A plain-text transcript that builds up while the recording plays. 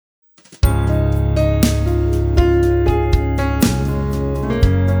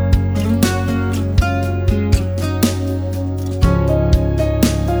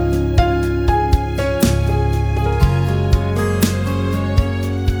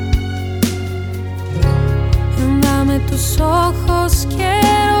tus ojos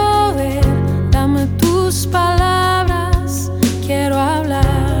quiero ver, dame tus palabras, quiero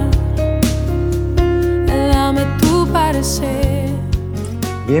hablar, dame tu parecer.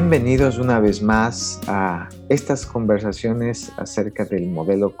 Bienvenidos una vez más a estas conversaciones acerca del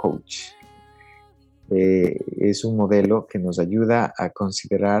modelo coach. Es un modelo que nos ayuda a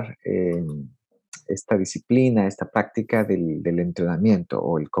considerar esta disciplina, esta práctica del entrenamiento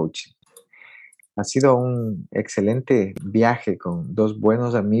o el coaching. Ha sido un excelente viaje con dos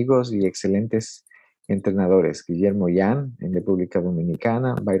buenos amigos y excelentes entrenadores, Guillermo Yan en República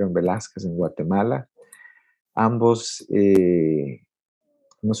Dominicana, Byron Velázquez en Guatemala, ambos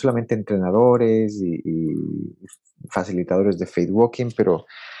no solamente entrenadores y facilitadores de faith walking, pero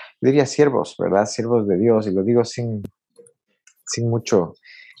yo diría siervos, ¿verdad? Siervos de Dios, y lo digo sin mucho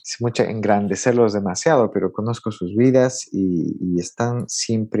engrandecerlos demasiado, pero conozco sus vidas y están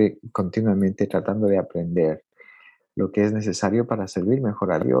siempre, continuamente tratando de aprender lo que es necesario para servir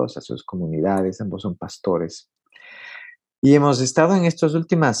mejor a Dios, a sus comunidades. Ambos son pastores. Y hemos estado en estos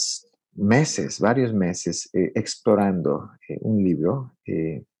últimos varios meses, explorando un libro,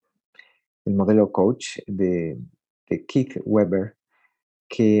 el modelo coach de Keith Webb,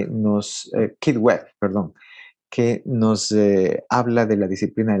 que nos habla de la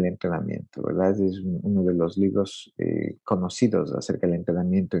disciplina del entrenamiento, ¿verdad? Es uno de los libros conocidos acerca del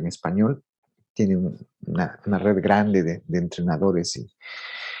entrenamiento en español. Tiene una red grande de entrenadores y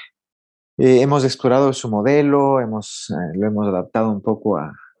hemos explorado su modelo, lo hemos adaptado un poco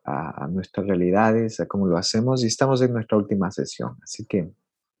a nuestras realidades, a cómo lo hacemos, y estamos en nuestra última sesión. Así que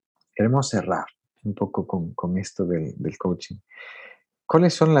queremos cerrar un poco con esto del coaching.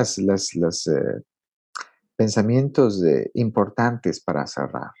 ¿Cuáles son los pensamientos importantes para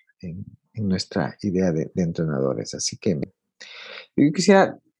cerrar en nuestra idea de entrenadores? Así que yo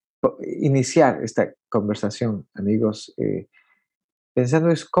quisiera iniciar esta conversación, amigos,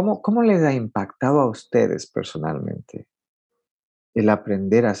 pensando cómo les ha impactado a ustedes personalmente el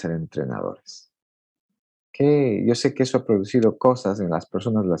aprender a ser entrenadores. Yo sé que eso ha producido cosas en las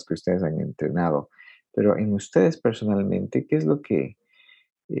personas a las que ustedes han entrenado, pero en ustedes personalmente, ¿qué es lo que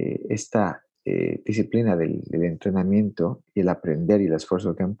esta disciplina del entrenamiento y el aprender y el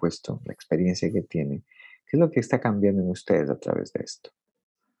esfuerzo que han puesto, la experiencia que tienen, qué es lo que está cambiando en ustedes a través de esto?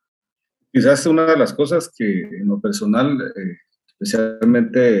 Quizás una de las cosas que en lo personal,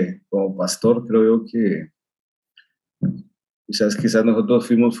 especialmente como pastor, creo yo que quizás nosotros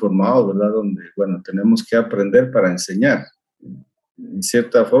fuimos formados, ¿verdad? Donde, bueno, tenemos que aprender para enseñar. En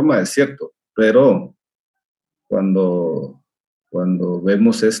cierta forma es cierto, pero cuando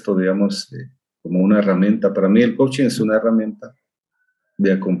vemos esto, digamos, como una herramienta, para mí el coaching es una herramienta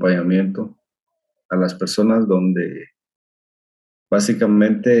de acompañamiento a las personas donde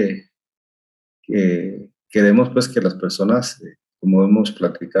básicamente queremos pues que las personas, como hemos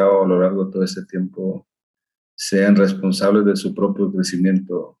platicado a lo largo de todo este tiempo, sean responsables de su propio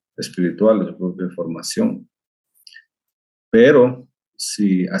crecimiento espiritual, de su propia formación. Pero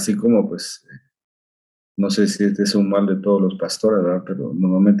si, así como pues, no sé si este es un mal de todos los pastores, ¿verdad? Pero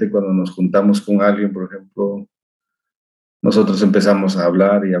normalmente cuando nos juntamos con alguien, por ejemplo, nosotros empezamos a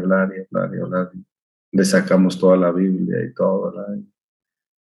hablar y hablar y hablar y hablar, y le sacamos toda la Biblia y todo, ¿verdad?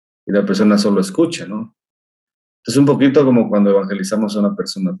 Y la persona solo escucha, ¿no? Es un poquito como cuando evangelizamos a una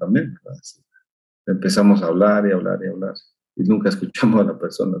persona también, ¿verdad? Empezamos a hablar y hablar y hablar y nunca escuchamos a la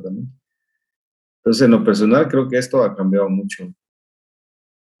persona también. Entonces, en lo personal, creo que esto ha cambiado mucho.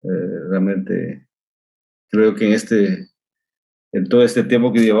 Realmente, creo que en todo este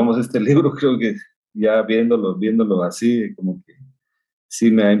tiempo que llevamos este libro, creo que ya viéndolo así, como que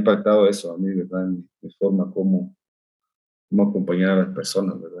sí me ha impactado eso a mí, ¿verdad? En mi forma como acompañar a las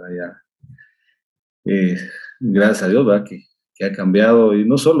personas, ¿verdad? Gracias a Dios, ¿verdad? Que ha cambiado, y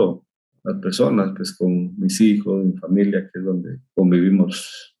no solo las personas, pues con mis hijos, mi familia, que es donde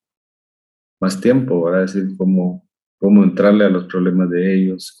convivimos más tiempo, ¿verdad? Es decir, cómo entrarle a los problemas de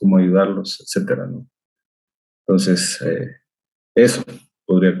ellos, cómo ayudarlos, etcétera, ¿no? Entonces, eso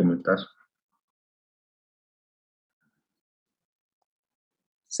podría comentar.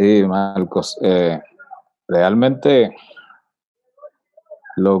 Sí, Marcos, realmente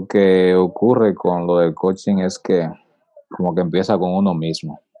lo que ocurre con lo del coaching es que como que empieza con uno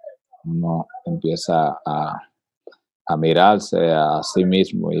mismo. Uno empieza a mirarse a sí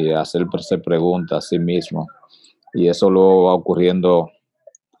mismo y a hacerse preguntas a sí mismo. Y eso luego va ocurriendo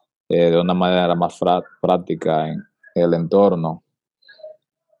de una manera más práctica en el entorno.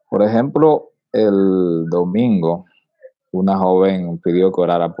 Por ejemplo, el domingo, una joven pidió que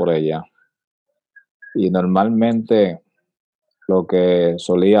orara por ella. Y normalmente lo que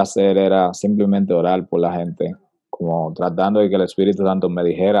solía hacer era simplemente orar por la gente como tratando de que el Espíritu Santo me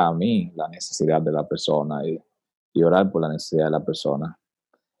dijera a mí la necesidad de la persona y orar por la necesidad de la persona.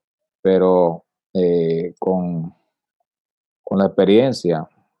 Pero con la experiencia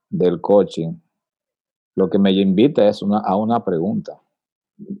del coaching, lo que me invita es a una pregunta.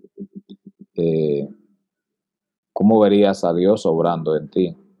 ¿Cómo verías a Dios obrando en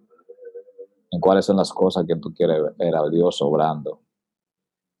ti? ¿En cuáles son las cosas que tú quieres ver a Dios obrando?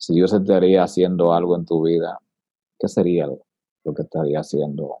 Si Dios estaría haciendo algo en tu vida, ¿qué sería lo que estaría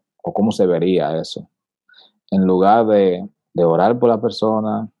haciendo? ¿O cómo se vería eso? En lugar de orar por la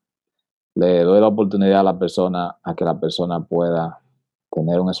persona, le doy la oportunidad a la persona a que la persona pueda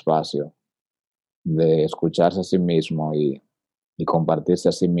tener un espacio de escucharse a sí mismo y compartirse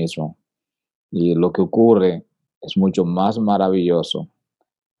a sí mismo. Y lo que ocurre es mucho más maravilloso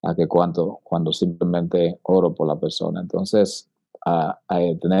a que cuando simplemente oro por la persona. Entonces, a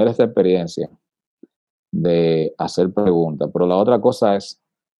tener esta experiencia de hacer preguntas. Pero la otra cosa es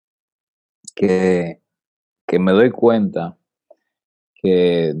que me doy cuenta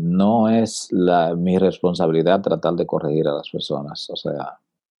que no es mi responsabilidad tratar de corregir a las personas. O sea,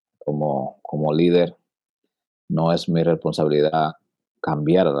 como líder, no es mi responsabilidad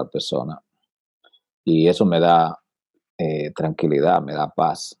cambiar a la persona. Y eso me da tranquilidad, me da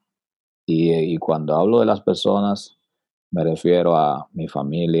paz. Y cuando hablo de las personas, me refiero a mi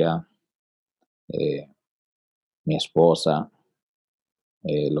familia, mi esposa,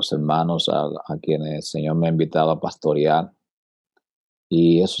 los hermanos a quienes el Señor me ha invitado a pastorear.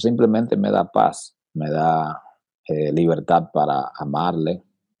 Y eso simplemente me da paz, me da libertad para amarle,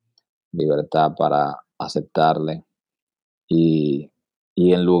 libertad para aceptarle. Y,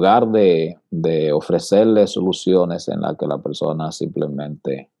 y en lugar de ofrecerle soluciones en las que la persona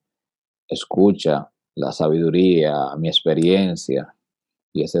simplemente escucha la sabiduría, mi experiencia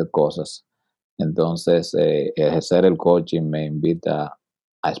y esas cosas, entonces ejercer el coaching me invita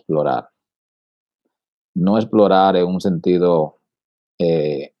a explorar. No explorar en un sentido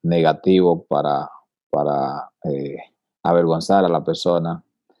negativo para avergonzar a la persona,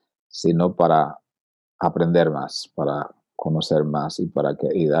 sino para aprender más, para conocer más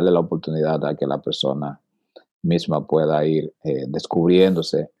y darle la oportunidad a que la persona misma pueda ir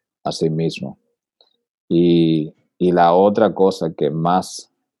descubriéndose a sí mismo. Y la otra cosa que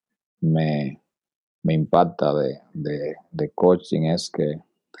más me impacta de coaching es que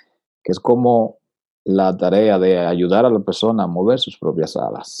es como la tarea de ayudar a la persona a mover sus propias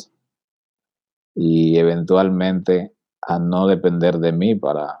alas y eventualmente a no depender de mí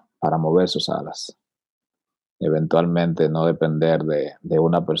para mover sus alas. Eventualmente no depender de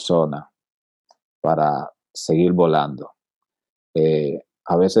una persona para seguir volando.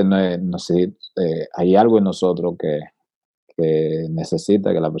 A veces hay algo en nosotros que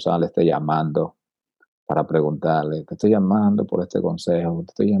necesita que la persona le esté llamando para preguntarle, te estoy llamando por este consejo,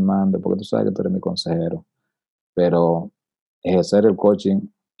 te estoy llamando porque tú sabes que tú eres mi consejero. Pero ejercer el coaching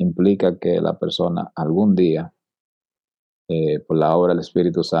implica que la persona algún día, por la obra del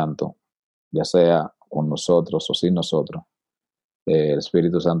Espíritu Santo, ya sea con nosotros o sin nosotros, el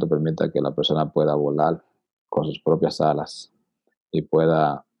Espíritu Santo permita que la persona pueda volar con sus propias alas y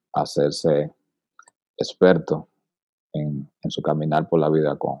pueda hacerse experto en su caminar por la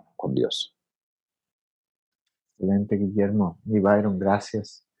vida con Dios. Excelente, Guillermo. Y Byron,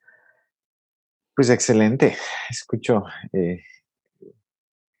 gracias. Pues excelente. Escucho,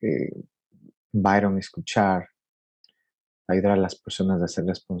 Byron, escuchar, ayudar a las personas a ser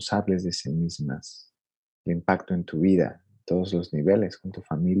responsables de sí mismas, el impacto en tu vida, todos los niveles, con tu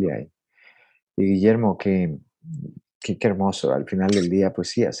familia. Y Guillermo, qué hermoso. Al final del día, pues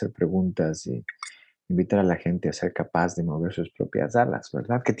sí, hacer preguntas y invitar a la gente a ser capaz de mover sus propias alas,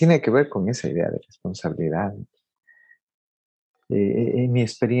 ¿verdad? Que tiene que ver con esa idea de responsabilidad. En mi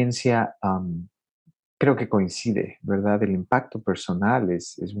experiencia, creo que coincide, ¿verdad? El impacto personal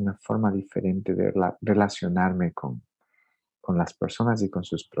es una forma diferente de relacionarme con las personas y con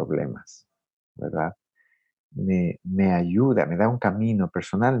sus problemas, ¿verdad? Me ayuda, me da un camino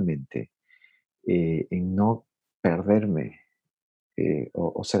personalmente en no perderme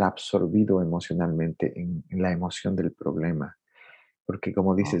o ser absorbido emocionalmente en la emoción del problema. Porque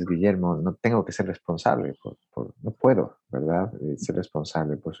como dices, Guillermo, no tengo que ser responsable, no puedo, ¿verdad? Ser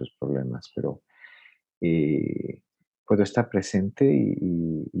responsable por sus problemas, pero puedo estar presente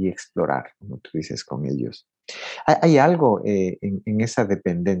y explorar, como tú dices, con ellos. Hay algo en esa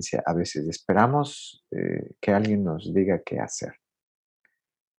dependencia, a veces esperamos que alguien nos diga qué hacer.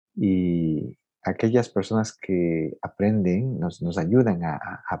 Y aquellas personas que aprenden, nos ayudan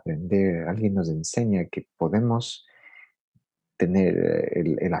a aprender, alguien nos enseña que podemos tener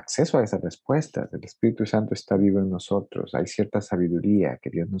el acceso a esas respuestas. El Espíritu Santo está vivo en nosotros. Hay cierta sabiduría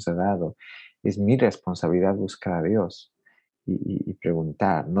que Dios nos ha dado. Es mi responsabilidad buscar a Dios y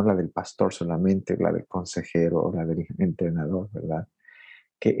preguntar, no la del pastor solamente, la del consejero o la del entrenador, ¿verdad?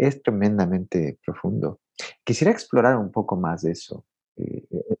 Que es tremendamente profundo. Quisiera explorar un poco más de eso,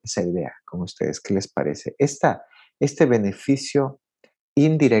 esa idea con ustedes. ¿Qué les parece? Este beneficio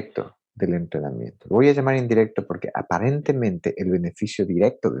indirecto del entrenamiento. Lo voy a llamar indirecto porque aparentemente el beneficio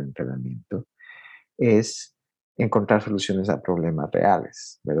directo del entrenamiento es encontrar soluciones a problemas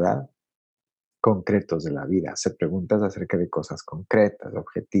reales, ¿verdad? Concretos de la vida, hacer preguntas acerca de cosas concretas,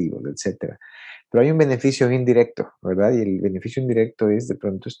 objetivos, etcétera. Pero hay un beneficio indirecto, ¿verdad? Y el beneficio indirecto es, de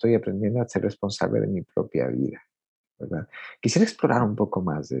pronto estoy aprendiendo a ser responsable de mi propia vida, ¿verdad? Quisiera explorar un poco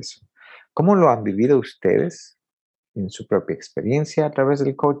más de eso. ¿Cómo lo han vivido ustedes en su propia experiencia a través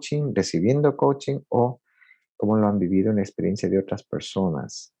del coaching, recibiendo coaching, o cómo lo han vivido en la experiencia de otras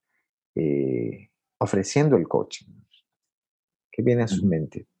personas ofreciendo el coaching? ¿Qué viene a su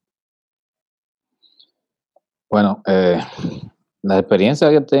mente? Bueno, la experiencia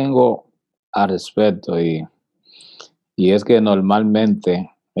que tengo al respecto y es que normalmente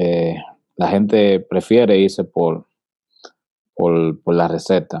la gente prefiere irse por la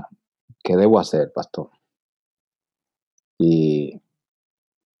receta. ¿Qué debo hacer, pastor? Y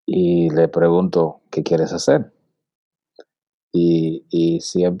le pregunto, ¿qué quieres hacer? Y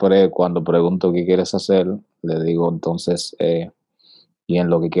siempre cuando pregunto qué quieres hacer, le digo entonces, y en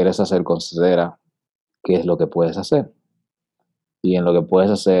lo que quieres hacer, considera qué es lo que puedes hacer. Y en lo que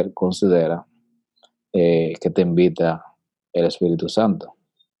puedes hacer, considera que te invita el Espíritu Santo.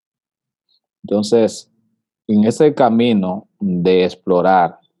 Entonces, en ese camino de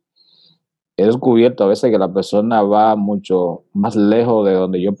explorar, he descubierto a veces que la persona va mucho más lejos de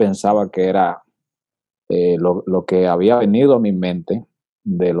donde yo pensaba que era lo que había venido a mi mente,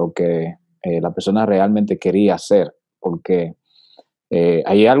 de lo que la persona realmente quería hacer, porque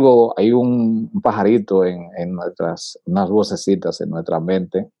hay un pajarito en unas vocecitas en nuestra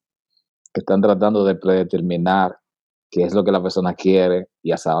mente que están tratando de predeterminar qué es lo que la persona quiere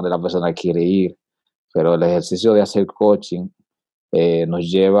y hasta dónde la persona quiere ir, pero el ejercicio de hacer coaching nos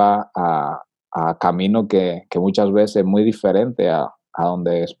lleva a camino que muchas veces es muy diferente a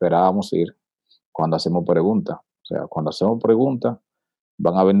donde esperábamos ir cuando hacemos preguntas. O sea, cuando hacemos preguntas,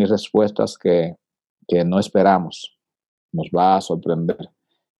 van a venir respuestas que no esperamos. Nos va a sorprender.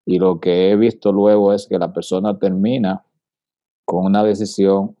 Y lo que he visto luego es que la persona termina con una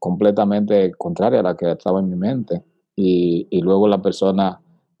decisión completamente contraria a la que estaba en mi mente. Y luego la persona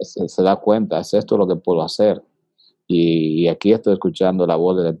se da cuenta, es esto lo que puedo hacer. Y aquí estoy escuchando la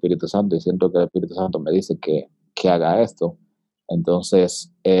voz del Espíritu Santo y siento que el Espíritu Santo me dice que haga esto.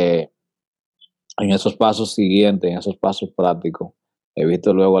 Entonces, en esos pasos siguientes, en esos pasos prácticos, he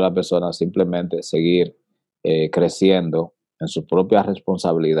visto luego a la persona simplemente seguir creciendo en su propia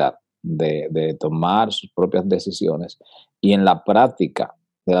responsabilidad de tomar sus propias decisiones, y en la práctica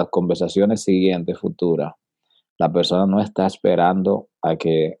de las conversaciones siguientes, futuras, la persona no está esperando a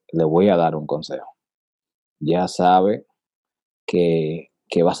que le voy a dar un consejo. Ya sabe que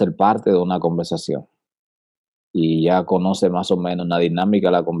va a ser parte de una conversación y ya conoce más o menos una dinámica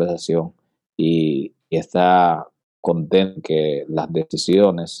de la conversación y está contento que las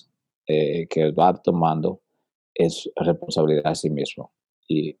decisiones que va tomando es responsabilidad de sí mismo.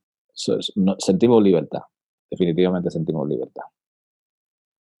 Y sentimos libertad, definitivamente sentimos libertad.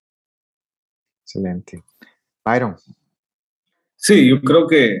 Excelente. Byron. Sí, yo creo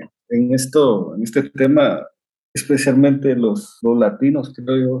que en este tema, especialmente los latinos,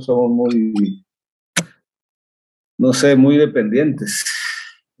 creo yo, somos muy, no sé, muy dependientes.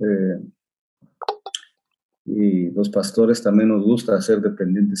 Y los pastores también nos gusta ser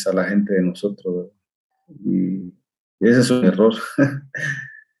dependientes a la gente de nosotros, ¿verdad? Y ese es un error.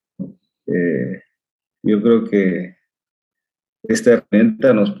 Yo creo que esta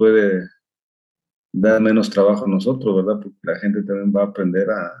herramienta nos puede dar menos trabajo a nosotros, ¿verdad? Porque la gente también va a aprender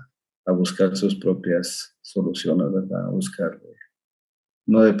a buscar sus propias soluciones, ¿verdad? A buscar,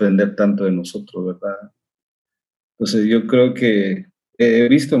 no depender tanto de nosotros, ¿verdad? Entonces yo creo que he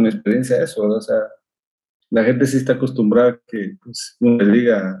visto en mi experiencia eso, ¿verdad? O sea, la gente sí está acostumbrada a que pues, uno le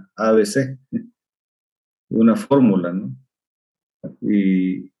diga ABC, una fórmula, ¿no?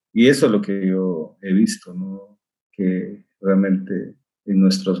 Y eso es lo que yo he visto, ¿no? Que realmente en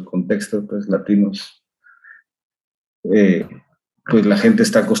nuestros contextos pues, latinos, pues la gente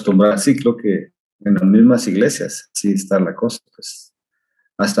está acostumbrada, sí, creo que en las mismas iglesias sí está la cosa, pues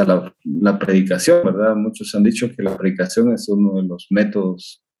hasta la predicación, ¿verdad? Muchos han dicho que la predicación es uno de los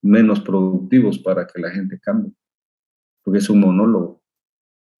métodos menos productivos para que la gente cambie. porque es un monólogo.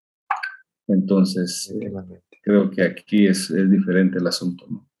 Entonces, Definitivamente. creo que aquí es diferente el asunto,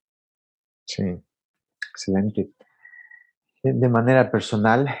 ¿no? Sí, excelente. De manera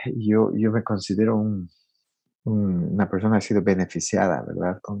personal, yo me considero una persona que ha sido beneficiada,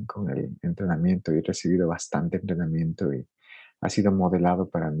 ¿verdad? Con el entrenamiento y he recibido bastante entrenamiento y ha sido modelado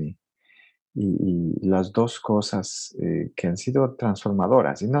para mí. Y las dos cosas que han sido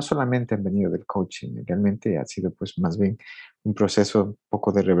transformadoras, y no solamente han venido del coaching, realmente ha sido pues más bien un proceso un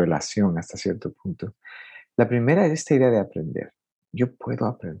poco de revelación hasta cierto punto. La primera es esta idea de aprender. Yo puedo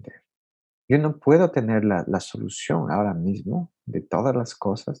aprender. Yo no puedo tener la solución ahora mismo de todas las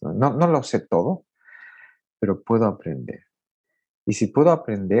cosas. No lo sé todo, pero puedo aprender. Y si puedo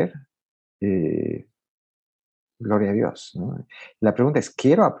aprender, eh, gloria a Dios, ¿no? La pregunta es,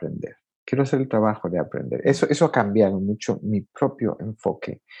 ¿quiero aprender? Quiero hacer el trabajo de aprender. Eso ha cambiado mucho mi propio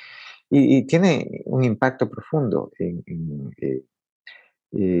enfoque y tiene un impacto profundo eh,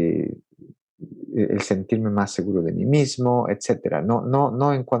 el sentirme más seguro de mí mismo, etcétera.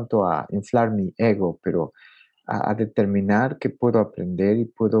 No en cuanto a inflar mi ego, pero a determinar que puedo aprender y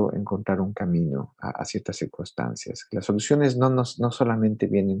puedo encontrar un camino a ciertas circunstancias. Las soluciones no solamente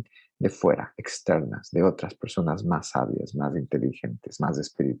vienen de fuera, externas, de otras personas más sabias, más inteligentes, más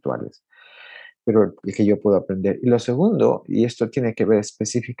espirituales, pero el que yo puedo aprender. Y lo segundo, y esto tiene que ver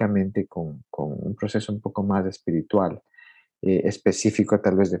específicamente con un proceso un poco más espiritual, específico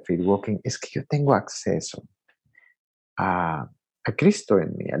tal vez de field walking, es que yo tengo acceso a, a Cristo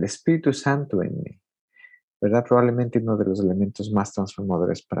en mí, al Espíritu Santo en mí. ¿Verdad? Probablemente uno de los elementos más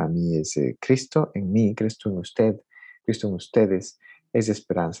transformadores para mí es Cristo en mí, Cristo en usted, Cristo en ustedes, es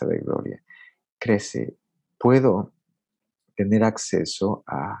esperanza de gloria. Crece, puedo tener acceso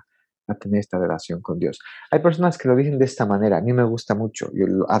a tener esta relación con Dios. Hay personas que lo dicen de esta manera, a mí me gusta mucho, yo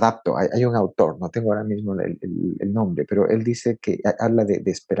lo adapto, hay un autor, no tengo ahora mismo el nombre, pero él dice que habla de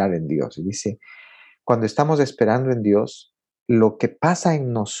esperar en Dios, y dice, cuando estamos esperando en Dios, lo que pasa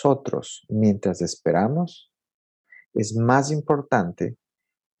en nosotros mientras esperamos, es más importante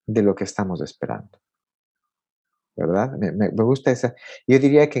de lo que estamos esperando, ¿verdad? Me gusta esa. Yo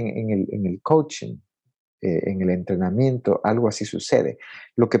diría que en el coaching, en el entrenamiento, algo así sucede.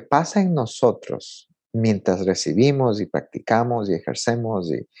 Lo que pasa en nosotros mientras recibimos y practicamos y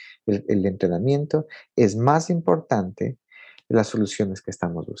ejercemos el entrenamiento es más importante de las soluciones que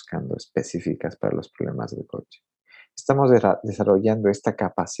estamos buscando específicas para los problemas del coaching. Estamos desarrollando esta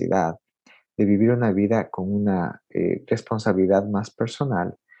capacidad de vivir una vida con una responsabilidad más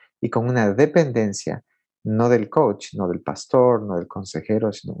personal y con una dependencia, no del coach, no del pastor, no del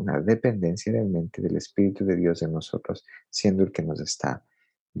consejero, sino una dependencia realmente del Espíritu de Dios en nosotros, siendo el que nos está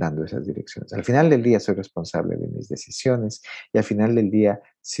dando esas direcciones. Al final del día soy responsable de mis decisiones y al final del día,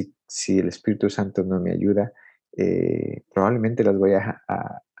 si el Espíritu Santo no me ayuda, probablemente las voy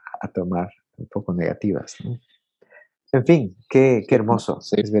a tomar un poco negativas, ¿no? En fin, qué hermoso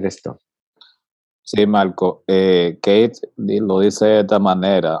Sí, es ver esto. sí, Marco. Kate lo dice de esta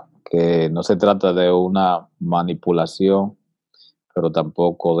manera, que no se trata de una manipulación, pero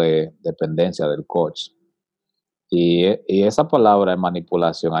tampoco de dependencia del coach. Y esa palabra de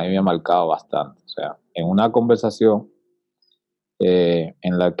manipulación a mí me ha marcado bastante. O sea, en una conversación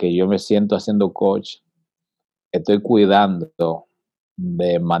en la que yo me siento haciendo coach, estoy cuidando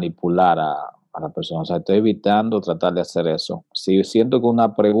de manipular a la persona. O sea, estoy evitando tratar de hacer eso. Si siento que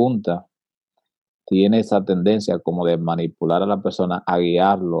una pregunta tiene esa tendencia como de manipular a la persona, a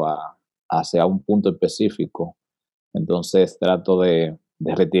guiarlo hacia un punto específico, entonces trato de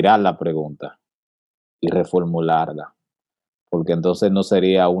retirar la pregunta y reformularla, porque entonces no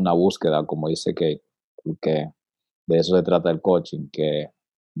sería una búsqueda, como dice Kate, porque de eso se trata el coaching, que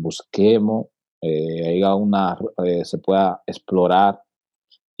busquemos, se pueda explorar,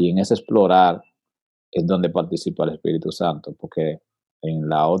 y en ese explorar es donde participa el Espíritu Santo, porque en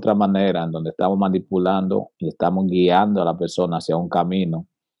la otra manera, en donde estamos manipulando y estamos guiando a la persona hacia un camino,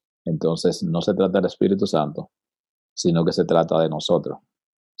 entonces no se trata del Espíritu Santo, sino que se trata de nosotros,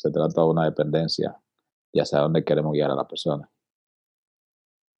 se trata de una dependencia y hacia dónde queremos guiar a la persona.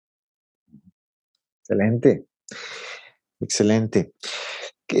 Excelente, excelente.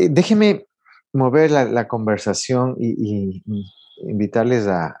 Déjeme mover la conversación y invitarles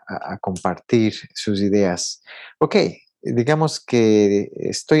a compartir sus ideas. Ok, digamos que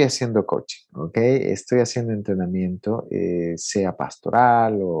estoy haciendo coaching, ok, estoy haciendo entrenamiento, sea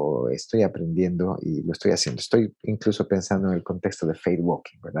pastoral o estoy aprendiendo y lo estoy haciendo. Estoy incluso pensando en el contexto de faith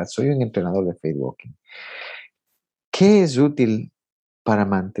walking, ¿verdad? Soy un entrenador de faith walking. ¿Qué es útil para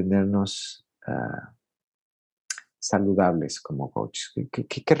mantenernos saludables como coach?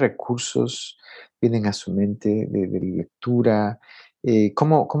 ¿Qué recursos vienen a su mente de lectura?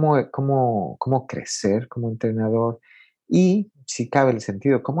 ¿Cómo crecer como entrenador? Y, si cabe el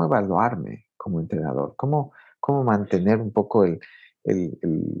sentido, ¿cómo evaluarme como entrenador? ¿Cómo mantener un poco el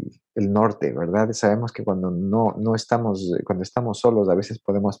norte, ¿verdad? Sabemos que no estamos, cuando estamos solos, a veces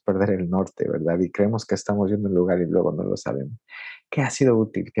podemos perder el norte, ¿verdad? Y creemos que estamos yendo a un lugar y luego no lo sabemos. ¿Qué ha sido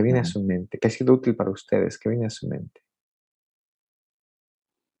útil? ¿Qué viene a Ujú. su mente? ¿Qué ha sido útil para ustedes? ¿Qué viene a su mente?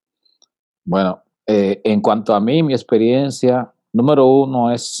 Bueno, en cuanto a mí, mi experiencia, número uno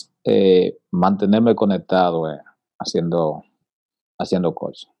es mantenerme conectado haciendo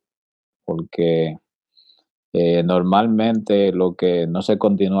cosas, porque normalmente lo que no se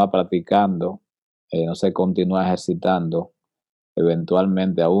continúa practicando, no se continúa ejercitando,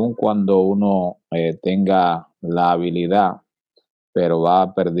 eventualmente, aun cuando uno tenga la habilidad, pero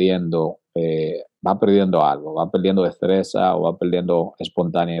va perdiendo algo, va perdiendo destreza o va perdiendo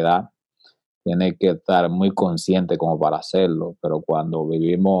espontaneidad. Tiene que estar muy consciente como para hacerlo, pero cuando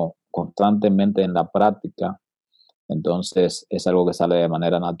vivimos constantemente en la práctica, entonces es algo que sale de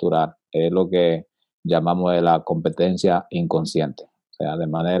manera natural. Es lo que llamamos de la competencia inconsciente. O sea,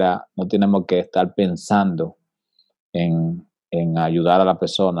 no tenemos que estar pensando en ayudar a la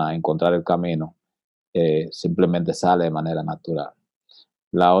persona a encontrar el camino, simplemente sale de manera natural.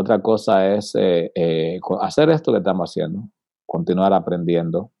 La otra cosa es hacer esto que estamos haciendo, continuar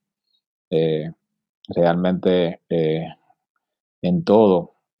aprendiendo. eh, Realmente en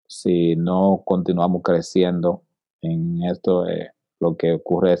todo, si no continuamos creciendo en esto, lo que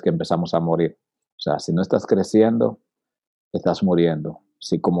ocurre es que empezamos a morir. O sea, si no estás creciendo, estás muriendo.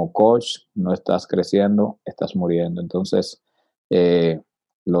 Si como coach no estás creciendo, estás muriendo. Entonces, eh,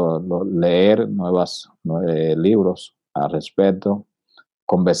 leer libros al respecto,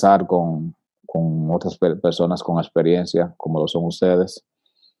 conversar con otras personas con experiencia, como lo son ustedes,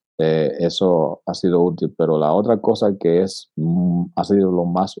 eso ha sido útil. Pero la otra cosa que ha sido lo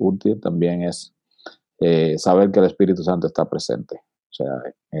más útil también es saber que el Espíritu Santo está presente. O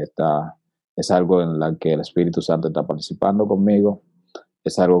sea, es algo en la que el Espíritu Santo está participando conmigo,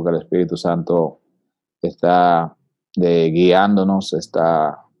 es algo que el Espíritu Santo está guiándonos,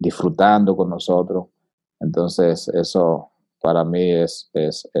 está disfrutando con nosotros. Entonces, eso para mí es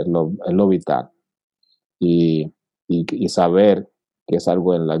lo vital. Y saber que es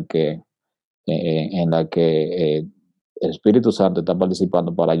algo en la que el Espíritu Santo está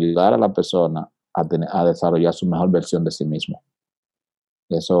participando para ayudar a la persona a desarrollar su mejor versión de sí mismo.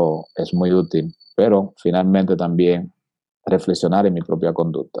 Eso es muy útil, pero finalmente también reflexionar en mi propia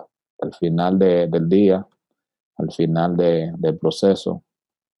conducta. Al final del día, al final del proceso,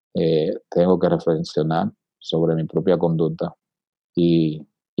 tengo que reflexionar sobre mi propia conducta y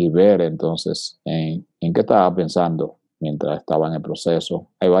ver entonces en qué estaba pensando mientras estaba en el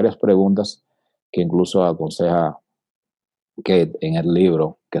proceso. Hay varias preguntas que incluso aconseja que en el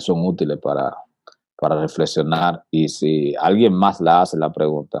libro que son útiles para reflexionar, y si alguien más la hace la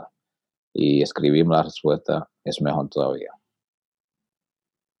pregunta y escribimos la respuesta, es mejor todavía.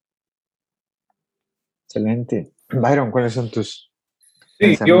 Excelente. Byron, ¿cuáles son tus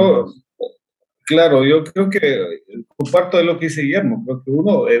Sí, pensamientos? claro, yo creo que comparto de lo que dice Guillermo. Creo que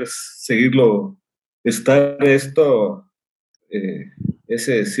uno es seguirlo, estar eh,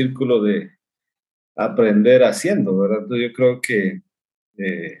 ese círculo de aprender haciendo, ¿verdad? Entonces yo creo que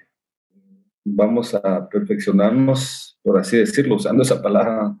eh, vamos a perfeccionarnos, por así decirlo, usando esa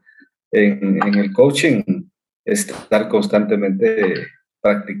palabra en el coaching, estar constantemente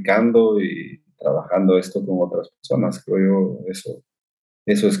practicando y trabajando esto con otras personas. Creo yo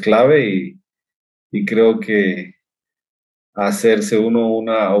eso es clave y creo que hacerse uno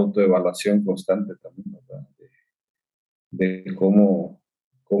una autoevaluación constante también, ¿verdad? De cómo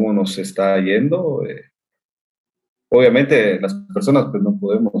nos está yendo. Obviamente las personas pues no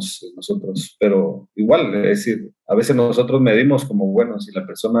podemos nosotros, pero igual, es decir, a veces nosotros medimos como, bueno, si la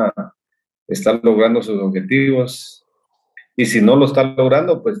persona está logrando sus objetivos y si no lo está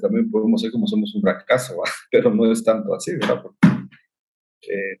logrando, pues también podemos ser como somos un fracaso, ¿va? Pero no es tanto así, ¿verdad? Porque,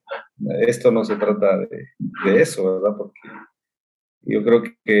 esto no se trata de eso, ¿verdad? Porque yo creo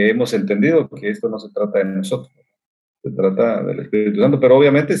que hemos entendido que esto no se trata de nosotros, se trata del Espíritu Santo, pero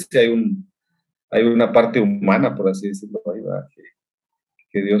obviamente sí hay una parte humana, por así decirlo, ahí, ¿verdad?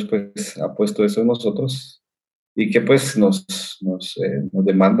 Que Dios pues ha puesto eso en nosotros y que pues nos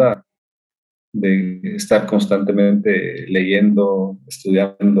demanda de estar constantemente leyendo,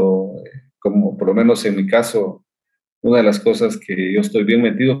 estudiando, como por lo menos en mi caso, una de las cosas que yo estoy bien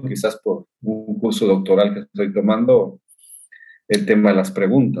metido, quizás por un curso doctoral que estoy tomando, el tema de las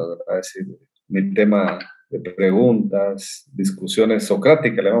preguntas, ¿verdad? Es decir, mi tema de preguntas, discusiones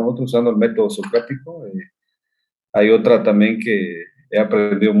socráticas, le vamos usando el método socrático. Hay otra también que he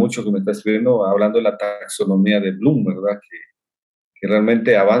aprendido mucho, que me está escribiendo, hablando de la taxonomía de Bloom, ¿verdad? Que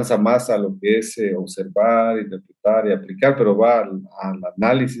realmente avanza más a lo que es observar, interpretar y aplicar, pero va al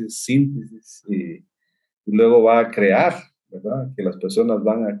análisis, síntesis y luego va a crear, ¿verdad? Que las personas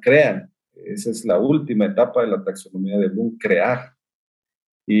van a crear. Esa es la última etapa de la taxonomía de Bloom, crear.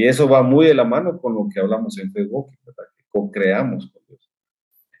 Y eso va muy de la mano con lo que hablamos en Facebook, ¿verdad? Que co-creamos con Dios.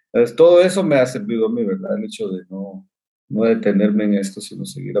 Entonces, todo eso me ha servido a mí, ¿verdad? El hecho de no detenerme en esto, sino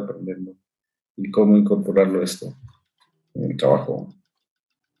seguir aprendiendo y cómo incorporarlo esto en el trabajo.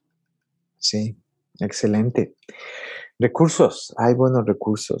 Sí, excelente. Recursos, hay buenos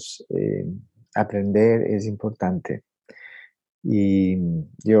recursos. Aprender es importante. Y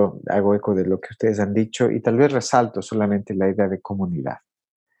yo hago eco de lo que ustedes han dicho y tal vez resalto solamente la idea de comunidad.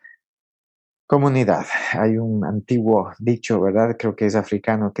 Comunidad. Hay un antiguo dicho, ¿verdad? Creo que es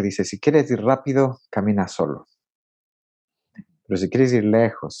africano, que dice, si quieres ir rápido, camina solo. Pero si quieres ir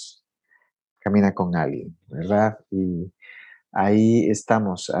lejos, camina con alguien, ¿verdad? Y ahí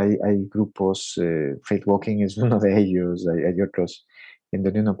estamos. Hay grupos, Faith Walking es uno de ellos, hay otros en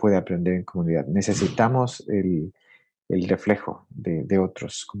donde uno puede aprender en comunidad. Necesitamos el reflejo de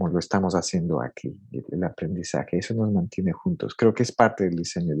otros, como lo estamos haciendo aquí, el aprendizaje. Eso nos mantiene juntos. Creo que es parte del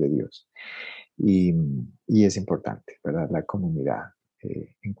diseño de Dios. Y es importante, ¿verdad? La comunidad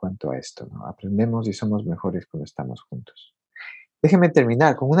en cuanto a esto, ¿no? Aprendemos y somos mejores cuando estamos juntos. Déjenme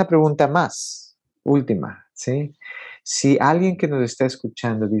terminar con una pregunta más, última, ¿sí? Si alguien que nos está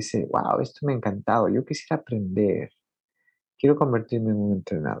escuchando dice, wow, esto me ha encantado, yo quisiera aprender, quiero convertirme en un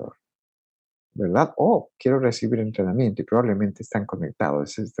entrenador, ¿verdad? O quiero recibir entrenamiento y probablemente están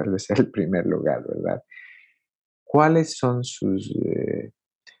conectados, ese tal vez sea el primer lugar, ¿verdad? ¿Cuáles son sus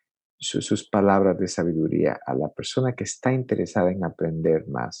palabras de sabiduría a la persona que está interesada en aprender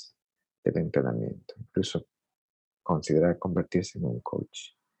más del entrenamiento, incluso considerar convertirse en un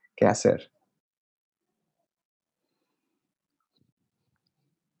coach? ¿Qué hacer?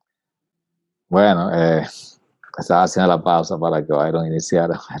 Bueno, estaba haciendo la pausa para que Byron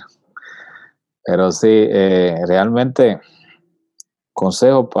iniciara, pero sí, realmente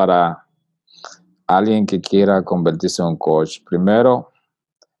consejo para alguien que quiera convertirse en un coach. Primero,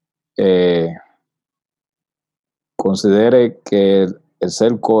 considere que el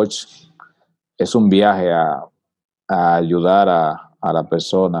ser coach es un viaje a ayudar a la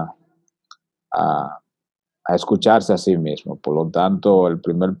persona a escucharse a sí mismo. Por lo tanto, el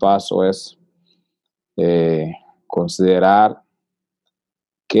primer paso es considerar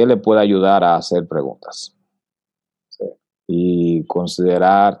qué le puede ayudar a hacer preguntas. ¿Sí? Y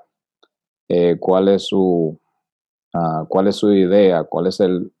considerar cuál es su idea, cuál es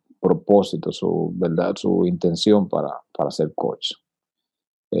el propósito, su intención para ser coach.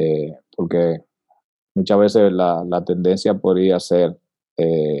 Porque muchas veces la tendencia podría ser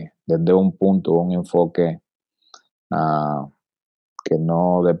desde un punto, un enfoque que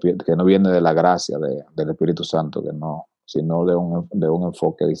no viene de la gracia del Espíritu Santo, sino de un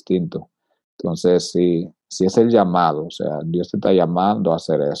enfoque distinto. Entonces, si es el llamado, o sea, Dios te está llamando a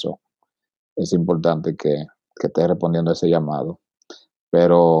hacer eso, es importante que estés respondiendo a ese llamado.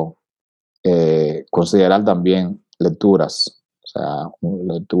 Pero considerar también lecturas, o sea,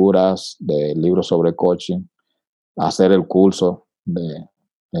 lecturas de libros sobre coaching, hacer el curso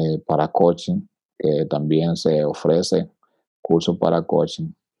para coaching, que también se ofrece curso para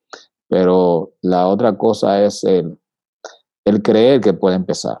coaching. Pero la otra cosa es el creer que puede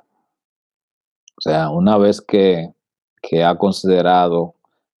empezar. O sea, una vez que ha considerado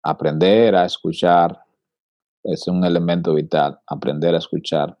aprender a escuchar, es un elemento vital, aprender a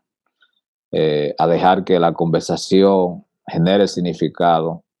escuchar, a dejar que la conversación genere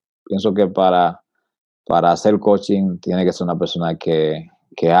significado. Pienso que para hacer coaching tiene que ser una persona que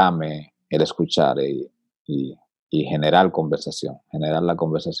ame el escuchar y generar la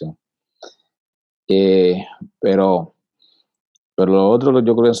conversación. Pero lo otro,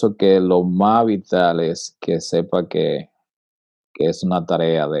 yo creo que lo más vital es que sepa que es una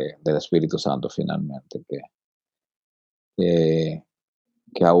tarea del Espíritu Santo finalmente,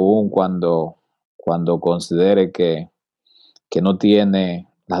 que aún cuando considere que no tiene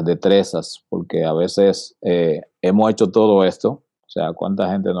las destrezas, porque a veces hemos hecho todo esto, o sea, cuánta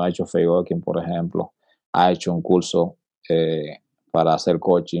gente no ha hecho Faith Walking, por ejemplo, ha hecho un curso para hacer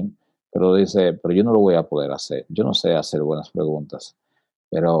coaching, pero dice, pero yo no lo voy a poder hacer, yo no sé hacer buenas preguntas.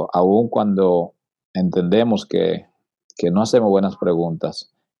 Pero aún cuando entendemos que no hacemos buenas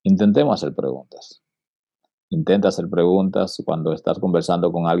preguntas, intentemos hacer preguntas. Intenta hacer preguntas. Cuando estás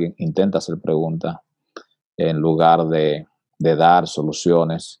conversando con alguien, intenta hacer preguntas. en lugar de dar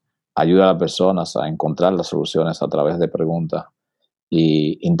soluciones. Ayuda a las personas a encontrar las soluciones a través de preguntas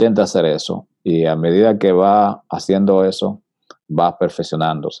y intenta hacer eso. Y a medida que va haciendo eso, va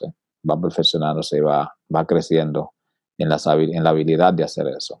perfeccionándose y va creciendo en la habilidad de hacer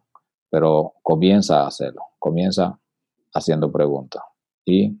eso. Pero comienza a hacerlo, comienza haciendo preguntas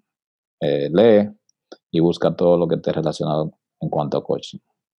y lee y busca todo lo que esté relacionado en cuanto a coaching.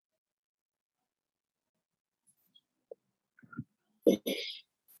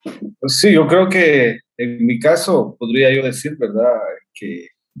 Pues sí, yo creo que en mi caso podría yo decir, ¿verdad? Que,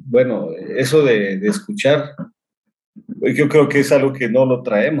 bueno, eso de escuchar, yo creo que es algo que no lo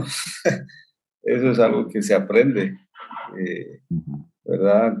traemos. Eso es algo que se aprende,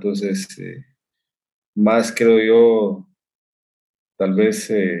 ¿verdad? Entonces, más creo yo, tal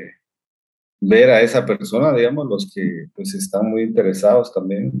vez ver a esa persona, digamos, los que pues están muy interesados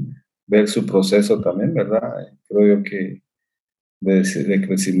también, ver su proceso también, ¿verdad? Creo yo que de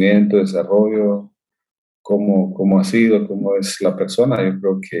crecimiento, desarrollo, cómo ha sido, cómo es la persona, yo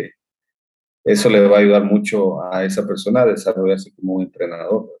creo que eso le va a ayudar mucho a esa persona a desarrollarse como un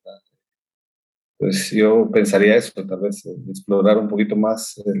entrenador, ¿verdad? Pues yo pensaría eso, tal vez explorar un poquito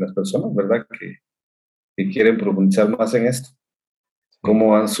más las personas, ¿verdad? Que quieren profundizar más en esto,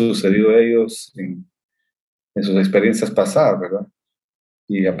 cómo han sucedido ellos en sus experiencias pasadas, ¿verdad?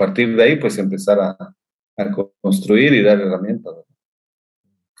 Y a partir de ahí, pues empezar a construir y dar herramientas, ¿verdad?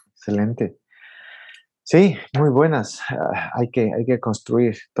 Excelente. Sí, muy buenas. Hay que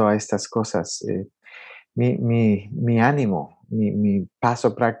construir todas estas cosas. Mi ánimo, mi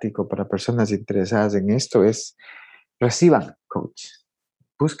paso práctico para personas interesadas en esto es reciban coach,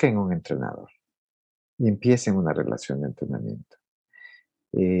 busquen un entrenador y empiecen una relación de entrenamiento.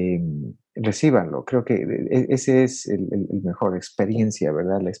 Recíbanlo. Creo que ese es el mejor experiencia,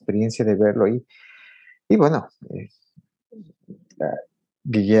 ¿verdad? La experiencia de verlo y bueno,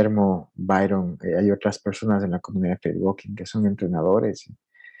 Guillermo, Byron, hay otras personas en la comunidad de Walking que son entrenadores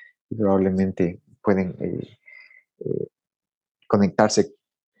y probablemente pueden conectarse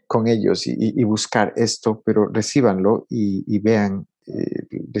con ellos y buscar esto, pero recíbanlo y vean,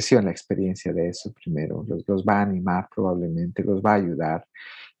 reciban la experiencia de eso primero. Los va a animar probablemente, los va a ayudar.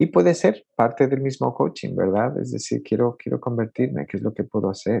 Y puede ser parte del mismo coaching, ¿verdad? Es decir, quiero convertirme, ¿qué es lo que puedo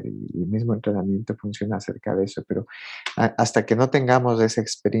hacer? Y el mismo entrenamiento funciona acerca de eso, pero hasta que no tengamos esa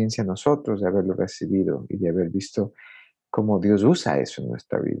experiencia nosotros de haberlo recibido y de haber visto cómo Dios usa eso en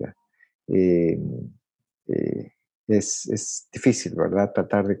nuestra vida, eh, eh, es difícil, ¿verdad?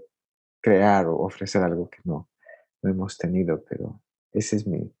 Tratar de crear o ofrecer algo que no hemos tenido, pero esa es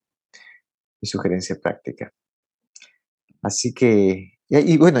mi sugerencia práctica. Así que,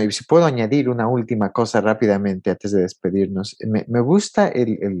 bueno, y si puedo añadir una última cosa rápidamente antes de despedirnos. Me gusta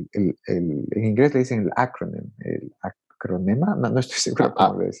en inglés le dicen el acronym, el acronema, no estoy seguro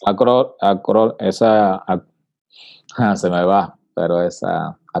cómo le dicen. Se me va, pero es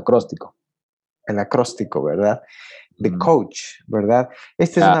acróstico. El acróstico, ¿verdad? De coach, ¿verdad?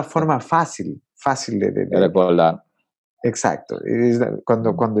 Esta es una forma fácil de recordar. Exacto.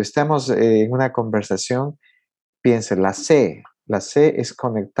 Cuando estamos en una conversación, piense, la C es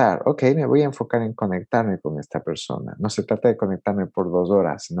conectar. Ok, me voy a enfocar en conectarme con esta persona. No se trata de conectarme por 2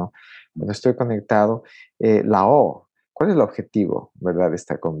 horas, ¿no? Cuando estoy conectado, la O, ¿cuál es el objetivo, verdad, de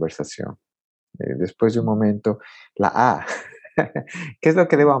esta conversación? Después de un momento, la A, ¿qué es lo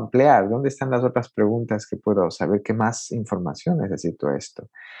que debo ampliar? ¿Dónde están las otras preguntas que puedo saber? ¿Qué más información necesito esto?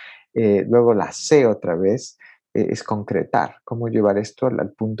 Luego la C otra vez es concretar. ¿Cómo llevar esto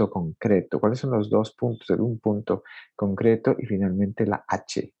al punto concreto? ¿Cuáles son los 2 puntos? Un punto concreto y finalmente la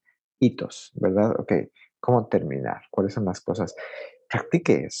H, hitos, ¿verdad? Ok, ¿cómo terminar? ¿Cuáles son las cosas?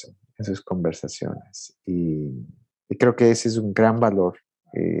 Practique eso en sus conversaciones y creo que ese es un gran valor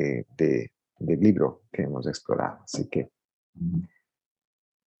del libro que hemos explorado. Así que,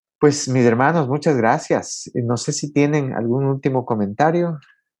 pues mis hermanos, muchas gracias. No sé si tienen algún último comentario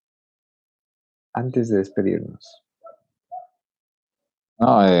antes de despedirnos.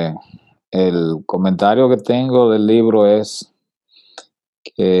 No, el comentario que tengo del libro es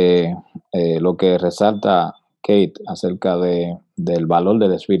que lo que resalta Kate acerca del valor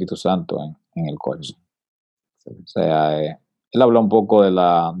del Espíritu Santo en el coaching. O sea, él habla un poco de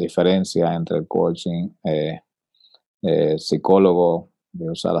la diferencia entre el coaching psicólogo, de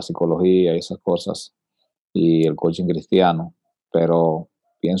usar la psicología y esas cosas, y el coaching cristiano, pero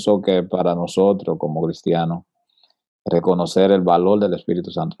pienso que para nosotros como cristianos, reconocer el valor del Espíritu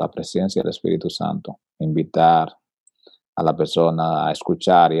Santo, la presencia del Espíritu Santo, invitar a la persona a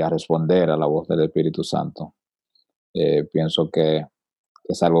escuchar y a responder a la voz del Espíritu Santo, pienso que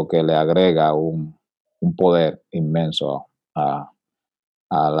es algo que le agrega un un poder inmenso a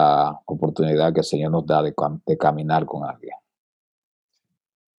la oportunidad que el Señor nos da de caminar con alguien.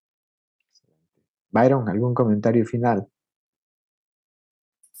 Byron, ¿algún comentario final?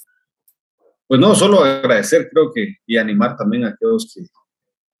 Pues no, solo agradecer, creo que, y animar también a aquellos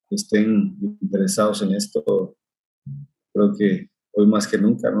que estén interesados en esto. Creo que hoy más que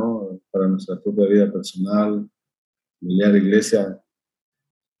nunca, ¿no? Para nuestra propia vida personal, familiar, iglesia,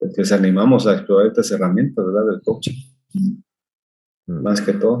 pues les animamos a explorar estas herramientas, ¿verdad? Del coaching. Más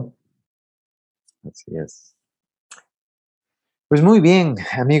que todo. Así es. Pues muy bien,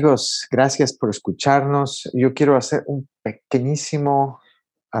 amigos, gracias por escucharnos. Yo quiero hacer un pequeñísimo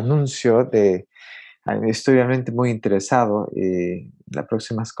anuncio estoy realmente muy interesado en las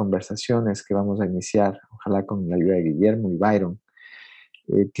próximas conversaciones que vamos a iniciar, ojalá con la ayuda de Guillermo y Byron.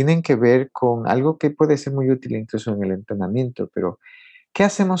 Tienen que ver con algo que puede ser muy útil incluso en el entrenamiento, pero ¿qué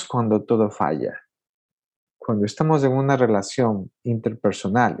hacemos cuando todo falla? Cuando estamos en una relación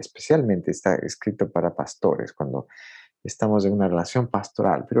interpersonal, especialmente está escrito para pastores, cuando estamos en una relación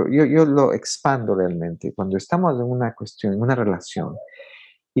pastoral, pero yo lo expando realmente, cuando estamos en una cuestión, en una relación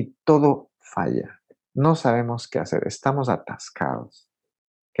y todo falla, no sabemos qué hacer, estamos atascados.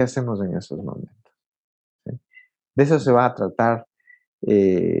 ¿Qué hacemos en esos momentos? ¿Sí? De eso se va a tratar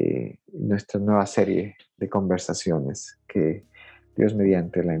nuestra nueva serie de conversaciones que Dios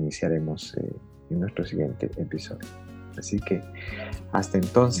mediante la iniciaremos en nuestro siguiente episodio. Así que hasta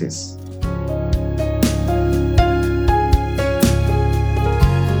entonces.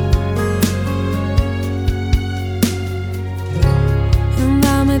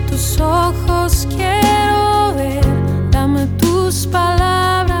 Dame tus ojos, quiero ver, dame tus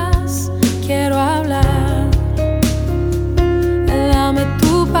palabras, quiero hablar, dame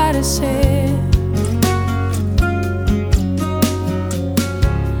tu parecer,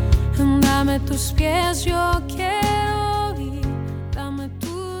 dame tus pies, yo quiero